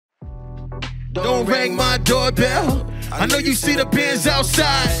Don't ring my doorbell. I know you see the Benz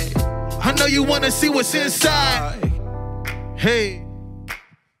outside. I know you wanna see what's inside. Hey,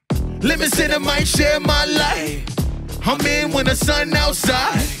 limits in it might share my life. I'm in when the sun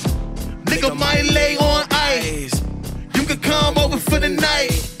outside. Nigga might lay on ice. You can come over for the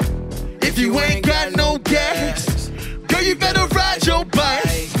night. If you ain't got no gas, girl, you better ride your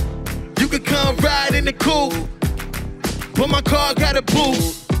bike. You can come ride in the coupe, but my car got a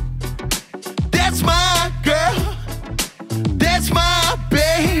boot. That's my girl. That's my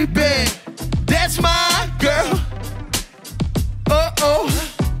baby. That's my girl. Uh-oh.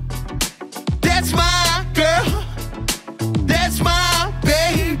 That's my girl. That's my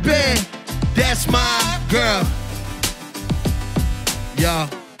baby. That's my girl. Y'all.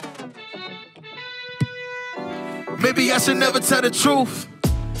 Maybe I should never tell the truth.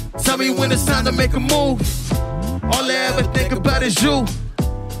 Tell me when it's time to make a move. All I ever think about is you.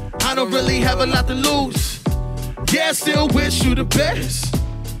 I don't really have a lot to lose. Yeah, I still wish you the best.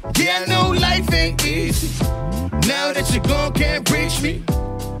 Yeah, I know life ain't easy. Now that you're gone, can't reach me.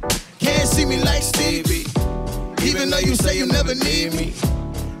 Can't see me like Stevie. Even though you say you never need me.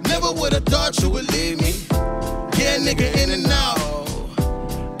 Never would've thought you would leave me. Yeah, nigga, in and out.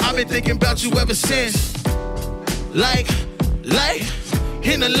 I've been thinking about you ever since. Like,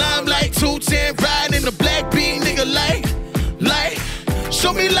 in the limelight, 210, riding in the black beat, nigga, like,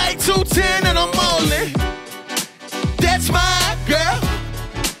 show me like 210 and I'm all in. That's my girl.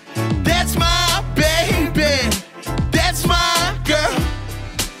 That's my baby. That's my girl.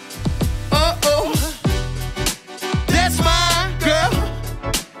 Uh-oh. That's my girl.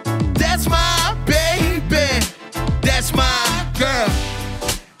 That's my baby. That's my girl.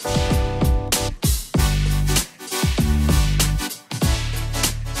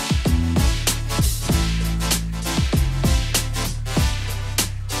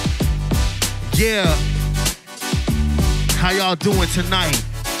 Yeah. How y'all doing tonight?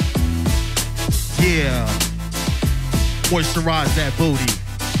 Yeah. Moisturize that booty.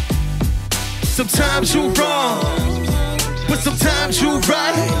 Sometimes you wrong, but sometimes you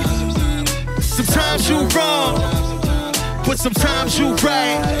right. Sometimes you wrong, but sometimes you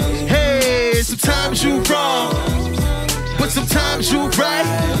right. Hey, sometimes you wrong, but sometimes you right.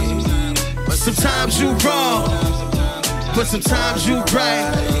 But sometimes you wrong, but sometimes you right.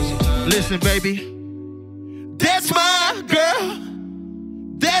 Listen, baby. That's my girl.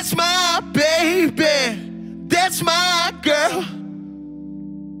 That's my baby. That's my girl.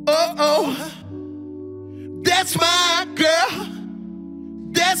 Uh-oh. That's my